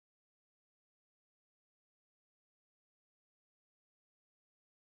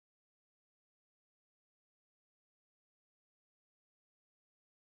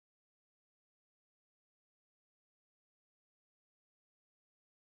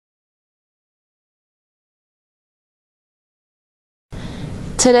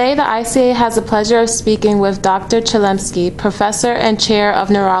Today, the ICA has the pleasure of speaking with Dr. Chelimsky, Professor and Chair of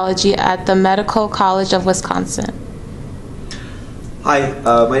Neurology at the Medical College of Wisconsin. Hi,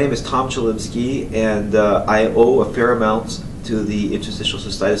 my name is Tom Chelimsky, and I owe a fair amount to the Interstitial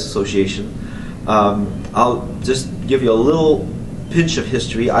Cystitis Association. I'll just give you a little pinch of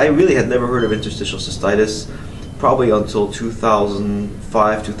history. I really had never heard of interstitial cystitis probably until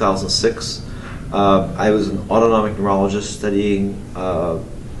 2005, 2006. I was an autonomic neurologist studying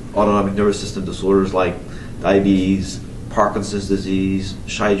autonomic nervous system disorders like diabetes, Parkinson's disease,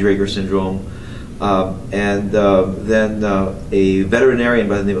 Shy-Drager syndrome, and then a veterinarian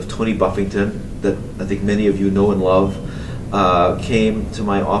by the name of Tony Buffington, that I think many of you know and love, came to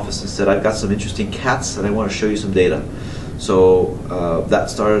my office and said, I've got some interesting cats and I want to show you some data. So that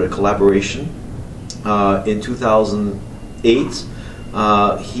started a collaboration. In 2008,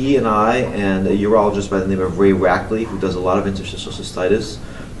 he and I and a urologist by the name of Ray Rackley, who does a lot of interstitial cystitis,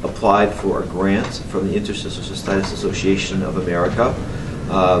 applied for a grant from the Interstitial Cystitis Association of America,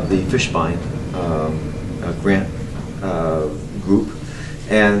 the Fishbein grant group,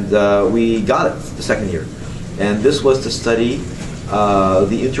 and we got it the second year. And this was to study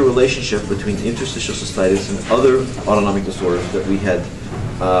the interrelationship between interstitial cystitis and other autonomic disorders that we had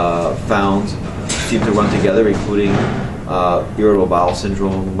found seem to run together, including irritable bowel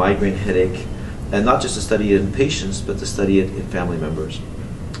syndrome, migraine headache, and not just to study it in patients, but to study it in family members.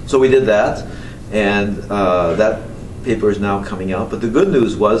 So we did that, and that paper is now coming out. But the good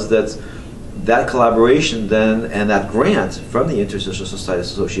news was that that collaboration then and that grant from the Interstitial Cystitis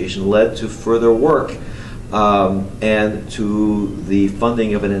Association led to further work and to the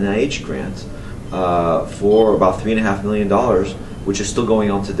funding of an NIH grant for about $3.5 million, which is still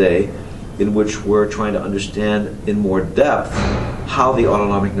going on today, in which we're trying to understand in more depth how the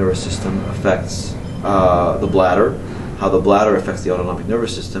autonomic nervous system affects the bladder, how the bladder affects the autonomic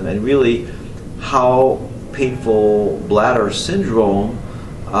nervous system, and really how painful bladder syndrome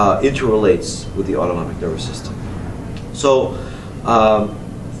interrelates with the autonomic nervous system. So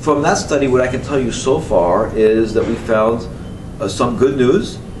from that study, what I can tell you so far is that we found some good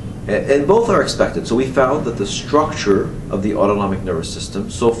news, and both are expected. So we found that the structure of the autonomic nervous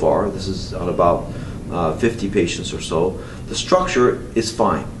system so far, this is on about 50 patients or so, the structure is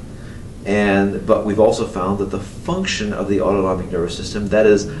fine. But we've also found that the function of the autonomic nervous system, that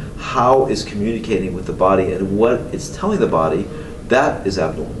is how it's communicating with the body and what it's telling the body, that is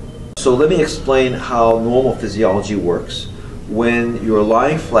abnormal. So let me explain how normal physiology works. When you're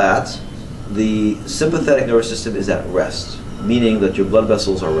lying flat, the sympathetic nervous system is at rest, meaning that your blood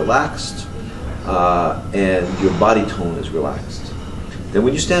vessels are relaxed and your body tone is relaxed. Then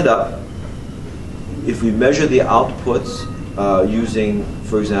when you stand up, if we measure the outputs using,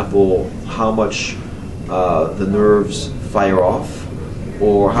 for example, how much the nerves fire off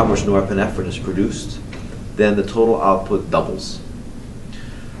or how much norepinephrine is produced, then the total output doubles.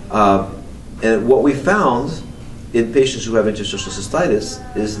 And what we found in patients who have interstitial cystitis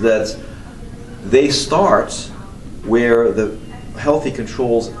is that they start where the healthy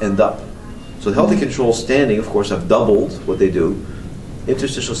controls end up. So the healthy controls standing, of course, have doubled what they do.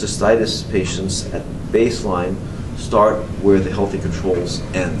 Interstitial cystitis patients at baseline start where the healthy controls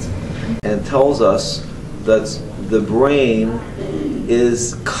end, and tells us that the brain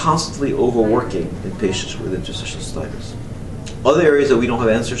is constantly overworking in patients with interstitial cystitis. Other areas that we don't have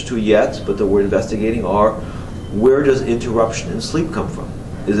answers to yet, but that we're investigating, are where does interruption in sleep come from?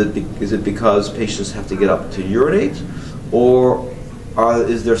 Is it because patients have to get up to urinate, or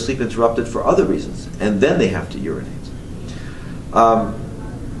is their sleep interrupted for other reasons, and then they have to urinate?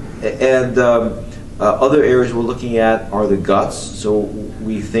 Other areas we're looking at are the guts. So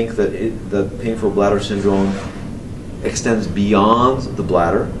we think that the painful bladder syndrome extends beyond the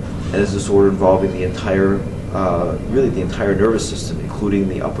bladder and is a disorder involving the entire, really the entire nervous system, including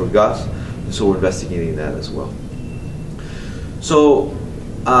the upper gut. And so we're investigating that as well. So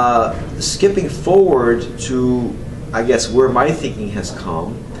skipping forward to, I guess, where my thinking has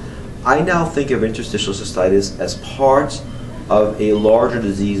come, I now think of interstitial cystitis as part of a larger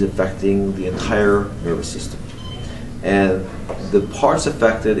disease affecting the entire nervous system. And the parts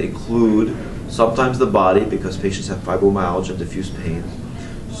affected include sometimes the body, because patients have fibromyalgia and diffuse pain,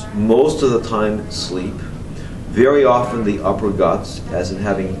 most of the time sleep, very often the upper gut, as in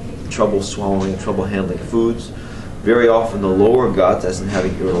having trouble swallowing, trouble handling foods, very often the lower gut, as in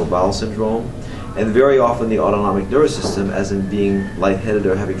having irritable bowel syndrome, and very often the autonomic nervous system, as in being lightheaded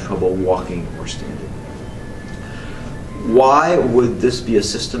or having trouble walking or standing. Why would this be a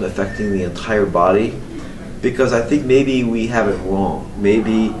system affecting the entire body? Because I think maybe we have it wrong.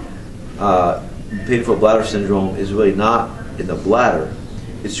 Maybe painful bladder syndrome is really not in the bladder,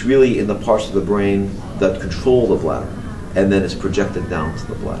 it's really in the parts of the brain that control the bladder, and then it's projected down to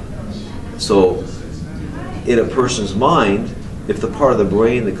the bladder. So in a person's mind, if the part of the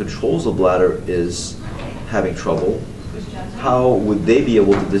brain that controls the bladder is having trouble, how would they be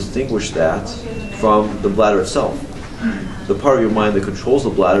able to distinguish that from the bladder itself? The part of your mind that controls the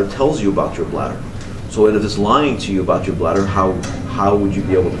bladder tells you about your bladder. So if it's lying to you about your bladder, how would you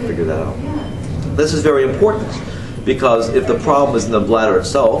be able to figure that out? This is very important, because if the problem is in the bladder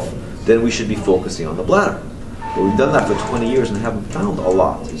itself, then we should be focusing on the bladder. But we've done that for 20 years and haven't found a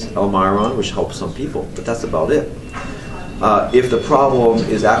lot. There's L-Myron, which helps some people, but that's about it. If the problem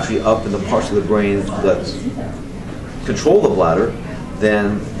is actually up in the parts of the brain that control the bladder,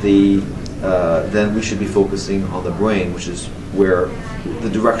 then we should be focusing on the brain, which is where the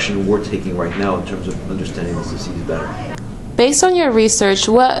direction we're taking right now in terms of understanding this disease better. Based on your research,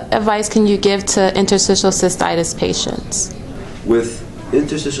 what advice can you give to interstitial cystitis patients? With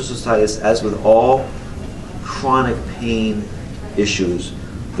interstitial cystitis, as with all chronic pain issues,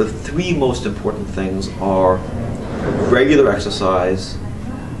 the three most important things are regular exercise,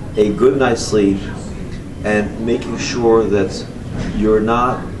 a good night's sleep, and making sure that you're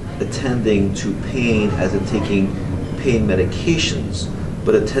not attending to pain as in taking pain medications,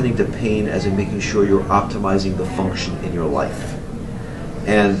 but attending to pain as in making sure you're optimizing the function in your life.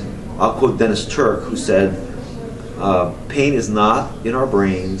 And I'll quote Dennis Turk, who said, pain is not in our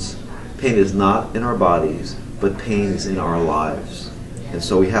brains, pain is not in our bodies, but pain is in our lives. And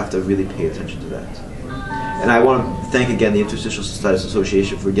so we have to really pay attention to that. And I want to thank again the Interstitial Cystitis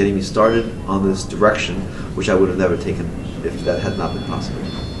Association for getting me started on this direction, which I would have never taken if that had not been possible.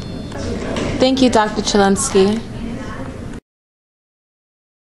 Thank you, Dr. Chelimsky.